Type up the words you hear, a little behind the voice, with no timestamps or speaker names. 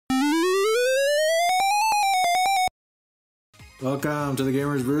Welcome to the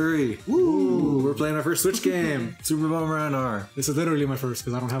Gamers Brewery. Woo! We're playing our first Switch game, Super Bomberman R. This is literally my first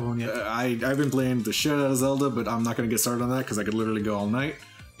because I don't have one yet. I've been playing the shit out of Zelda, but I'm not going to get started on that because I could literally go all night.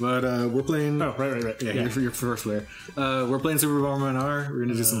 But we're playing... Oh, right. Yeah, you're first player. We're playing Super Bomberman R. We're going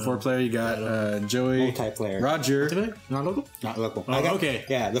to do some 4-player. You got Joey, multiplayer, Roger. Not local? Not local. Oh, okay.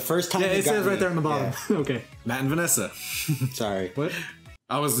 Yeah, the first time. Yeah, it says right there on the bottom. Yeah. Okay. Matt and Vanessa. Sorry. What?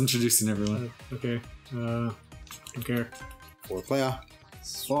 I was introducing everyone. Okay. Don't care. 4-player.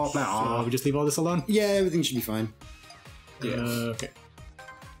 So we just leave all this alone? Yeah, everything should be fine. Yeah. Okay.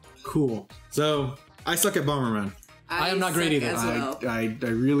 Cool. So, I suck at Bomberman. I am not great either. Well. I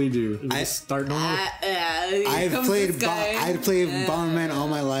really do. I start normal. I've played Bomberman all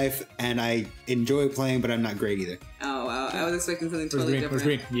my life, and I enjoy playing, but I'm not great either. Oh wow! I was expecting something totally different. Where's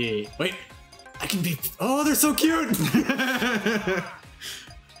green? Yay! Wait, I can be. Oh, they're so cute.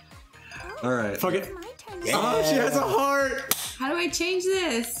 All right. Fuck it. Yeah. Oh, she has a heart. How do I change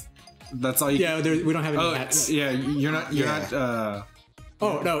this? That's all you. Yeah, we don't have any hats. Yeah, you're not.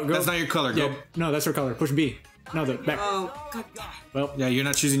 Oh no, go. That's not your color. Go. Yeah, no, that's her color. Push B. No, the back. Oh god damn it! Well, yeah, you're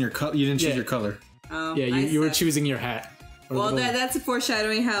not choosing your color. You didn't choose your color. Oh, yeah, you were choosing your hat. Well, that's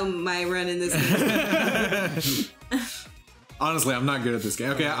foreshadowing how my run in this game. Honestly, I'm not good at this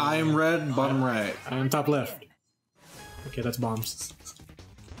game. Okay, I am red, bottom right. I'm top left. Okay, that's bombs.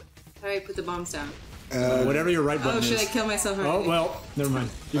 How do I put the bombs down? Whatever your right button is. Oh, should I kill myself already? Oh, well, never mind.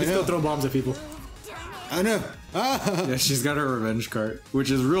 You can still throw bombs at people. I know. Yeah, she's got her revenge cart,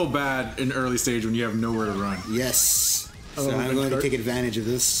 which is real bad in early stage when you have nowhere to run. Yes. So I'm going to take advantage of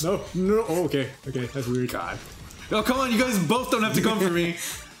this. No. Oh, okay. Okay, that's weird. God. Oh, come on, you guys both don't have to come for me.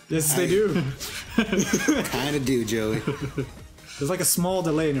 Yes, they do. Kind of do, Joey. There's like a small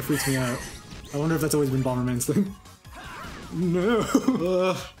delay and it freaks me out. I wonder if that's always been Bomberman's thing.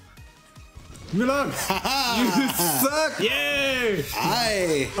 No. Milan! You suck! Yay!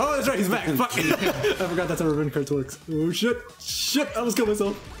 Aye! Oh, that's right, he's back. Fuck! I forgot that's how revenge cards works. Oh shit! Shit! I almost killed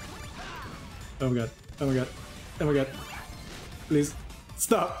myself. Oh my god. Oh my god. Oh my god. Please.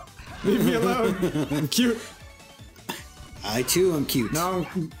 Stop. Leave me alone. I'm cute. I too am cute. Now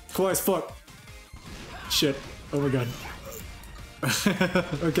I'm cool as fuck. Shit. Oh my god.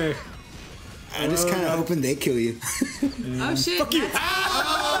 Okay. I just kind of hoping they kill you. Oh shit! Fuck you!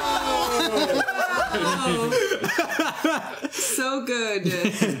 Oh. So good.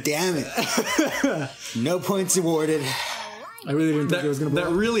 Damn it. No points awarded. I really didn't think it was gonna blow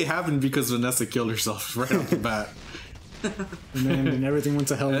That up. really happened because Vanessa killed herself right off the bat. And then everything went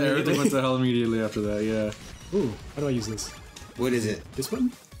to hell. Everything went to hell immediately after that, yeah. Ooh, how do I use this? What is it? This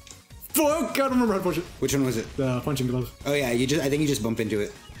one? Fuck! I don't remember how to push it. Which one was it? The punching glove. Oh yeah, I think you just bump into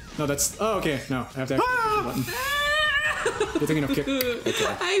it. No, that's... Oh, okay. No, I have to actually push the button. You're thinking of kick. Okay.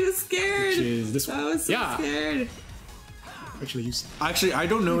 I was scared. Which is this one. I was so scared. Actually, use... Actually, I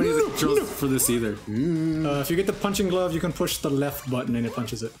don't know any of the controls for this either. if you get the punching glove, you can push the left button and it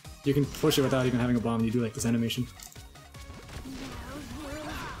punches it. You can push it without even having a bomb. You do like this animation.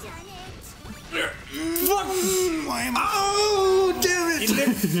 Fuck! Oh, damn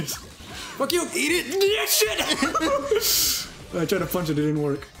it! Fuck you! Eat it! Yeah, shit! I tried to punch it, it didn't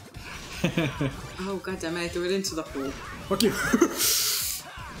work. Oh god damn it! I threw it into the hole. Fuck you!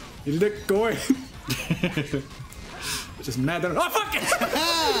 You dick, go away! Just mad that. Oh fuck!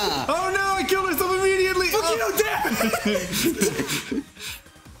 Oh no! I killed myself immediately! Fuck you,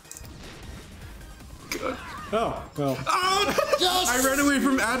 damn! God. Oh well. Oh! I ran away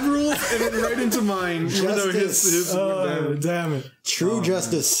from Admiral and then right into mine. Even though his Oh damn it! True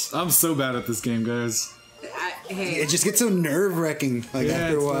justice. I'm so bad at this game, guys. Hey. It just gets so nerve-wracking, like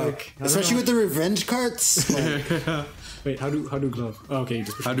after a while, like, especially with the revenge carts. Like, wait, how do glove? Oh, okay, you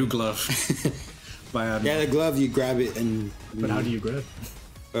just push How it. do glove? By Admiral. yeah, the glove you grab it and But how do you grab?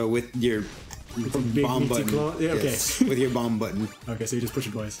 with your Big bomb meaty button. claw? Yeah, okay. Yes, with your bomb button. Okay, so you just push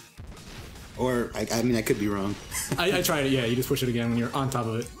it twice. Or I mean, I could be wrong. I tried it. Yeah, you just push it again when you're on top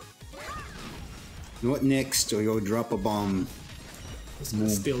of it. What next? Or you'll drop a bomb.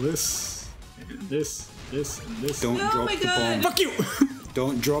 Let's steal this, and this, and this. Don't Oh drop my the God. bomb. Fuck you!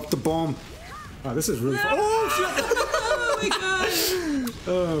 Don't drop the bomb. Wow, this is really fun. Oh shit! Oh my god!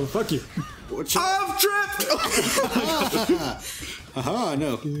 Oh, fuck you! I'm trapped! Aha,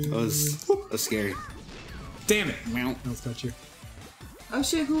 no. That was scary. Damn it! I almost got you. Oh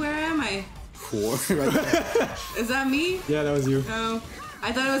shit! Where am I? Four right there. Is that me? Yeah, that was you. Oh,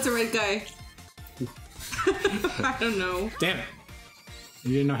 I thought it was a red guy. I don't know. Damn it!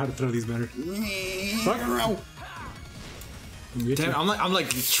 You didn't know how to throw these better. Fuck! Damn, I'm like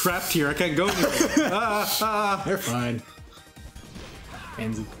trapped here. I can't go anywhere. You're fine.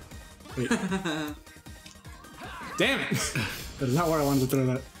 Pansy. Wait. Damn it! That is not where I wanted to throw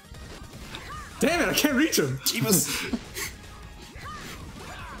that. Damn it, I can't reach him! Jeebus.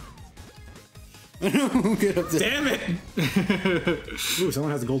 Get up there. Damn it! Ooh,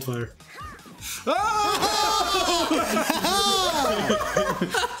 someone has a gold fire.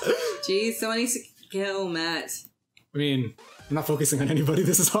 Jeez, someone needs to kill Matt. I mean, I'm not focusing on anybody,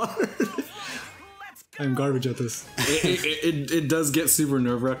 this is hard. I'm garbage at this. It does get super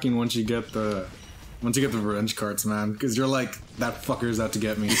nerve-wracking once you get the revenge carts, man, because you're like, that fucker's out to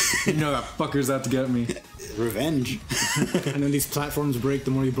get me. You know that fucker's out to get me. Revenge. And then these platforms break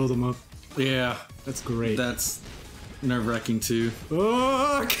the more you blow them up. Yeah, That's great. that's nerve-wracking too.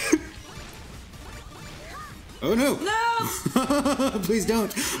 Fuck! Oh no! No! Please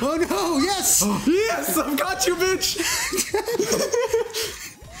don't. Oh no! Yes! Yes! I've got you, bitch!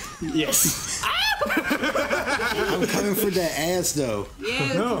 Yes! I'm coming for that ass though.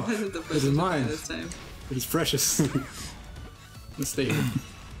 Yeah, No, it wasn't the this first is one mine. this time. It is precious. Let's stay here.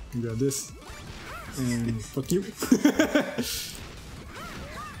 Grab this. And fuck you.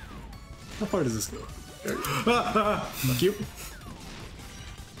 How far does this go? There you go. Fuck you.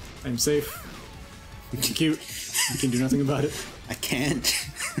 I'm safe. You're cute. You can do nothing about it. I can't.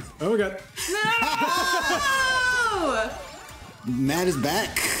 Oh my god. No! Matt is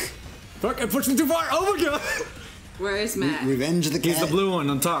back. Fuck, I pushed him too far. Oh my god. Where is Matt? Revenge of the cat. He's the blue one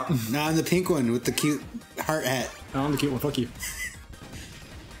on top. No, I'm the pink one with the cute heart hat. Oh, I'm the cute one. Fuck you.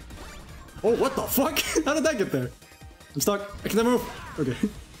 Oh, what the fuck? How did that get there? I'm stuck. I can't move. Okay.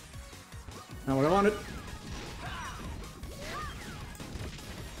 Not what I wanted.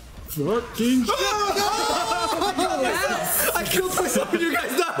 Fucking shit! I killed myself and you guys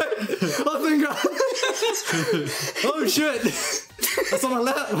died! Oh, thank god! Oh shit! I saw my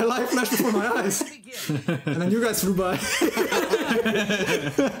life flash before my eyes. And then you guys flew by.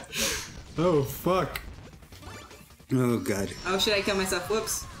 Oh, fuck. Oh god. Oh, should I kill myself?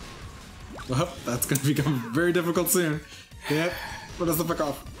 Whoops. Well, that's gonna become very difficult soon. Yep. What does the fuck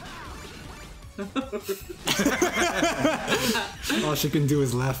off? All she can do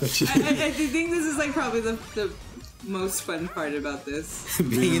is laugh at you. I think this is like probably the most fun part about this.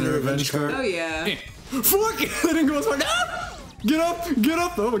 Being in the revenge cart. Oh yeah. Fuck! I didn't go as far. Ah! Get up! Get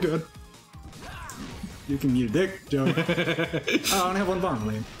up! Oh my god. You can eat a dick, Joe. Oh, I only have one bomb,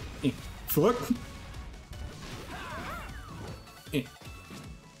 lame. Fuck. What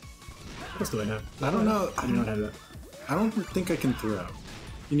else do I have? I don't know. I do not have that. I don't think I can throw.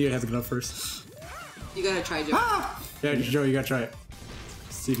 You need to have the glove first. You gotta try, Joe. Yeah, Joe, you gotta try it.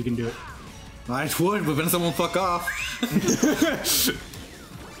 See if you can do it. I would, but then someone fuck off.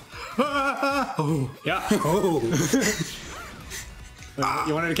 Oh, yeah. Oh.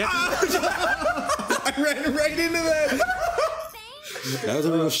 You wanted to catch it? I ran right into that. That was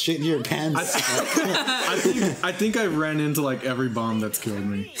a real shit in your pants. I think I ran into like every bomb that's killed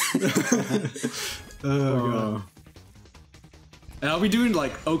me. Oh god. And I'll be doing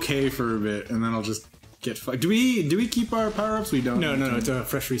like okay for a bit, and then I'll just get fucked. Do we keep our power ups? We don't. No, it's a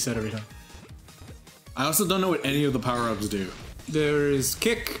fresh reset every time. I also don't know what any of the power ups do. There is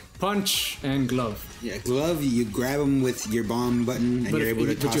kick, punch, and glove. Yeah, glove, you grab them with your bomb button and you're able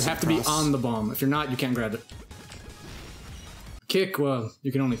to toss But you have to be across. on the bomb. If you're not, you can't grab it. Kick, well,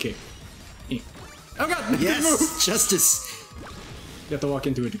 you can only kick. Oh god! Yes! Justice! You have to walk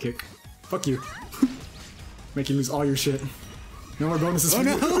into it to kick. Fuck you. Make you lose all your shit. No more bonuses Oh for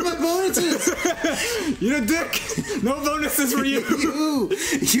no, you. my bonuses! You're a dick! No bonuses for you!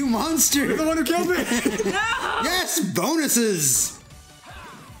 You monster! You're the one who killed me! Yes, bonuses!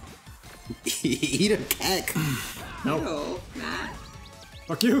 Eat a cack. No. Oh, Matt.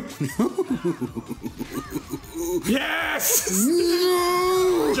 Fuck you! Yes!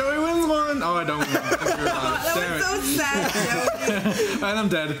 No! Joey wins one. Oh, I don't win. That Damn was it. so sad, Joe. And I'm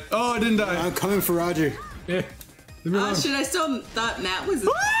dead. Oh, I didn't die. I'm coming for Roger. Yeah. Leave me Oh, alone. shit, I still thought Matt was.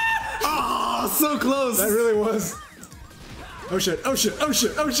 Oh, so close. That really was. Oh shit, oh shit, oh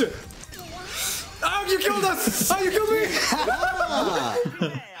shit, oh shit! Oh, you killed us! Oh, you killed me!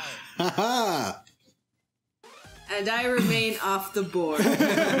 Haha! And I remain off the board.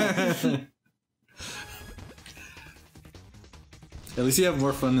 At least you have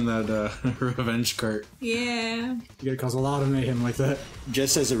more fun in that revenge cart. Yeah. You gotta cause a lot of mayhem like that.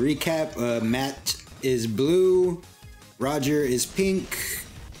 Just as a recap, Matt is blue, Roger is pink,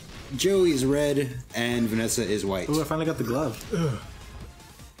 Joey is red, and Vanessa is white. Ooh, I finally got the glove. Ugh.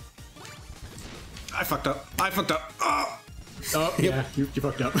 I fucked up. I fucked up. Oh. Oh, yeah, you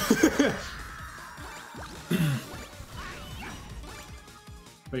fucked up.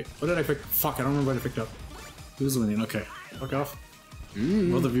 Wait, what did I pick? Fuck, I don't remember what I picked up. Who's winning? Okay. Fuck off.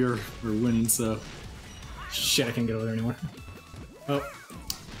 Both of you are winning, so. Shit, I can't get over there anymore. Oh.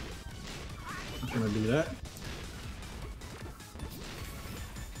 I'm gonna do that.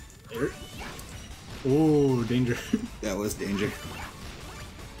 There. Oh, danger. That was danger.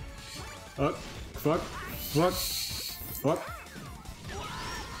 Fuck. Fuck. Fuck. Fuck.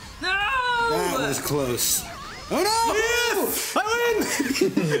 No! That was close. Oh no! Yes! I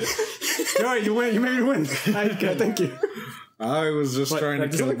win! Joey, you win. You made me win. Thank you. I was just trying to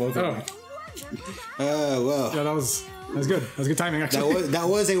kill both of them. Well. Yeah, that was good. That was good timing, actually. That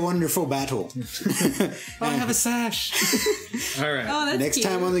was a wonderful battle. I have a sash. All right. Oh, that's Next cute.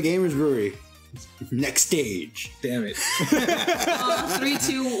 time on the Gamers Brewery. Next stage. Damn it. 3,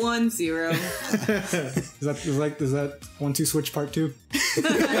 2, 1, 0. Is that 1-2 switch part 2?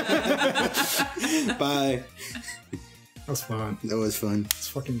 Bye. That was fun. That was fun. This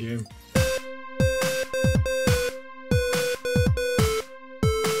fucking game.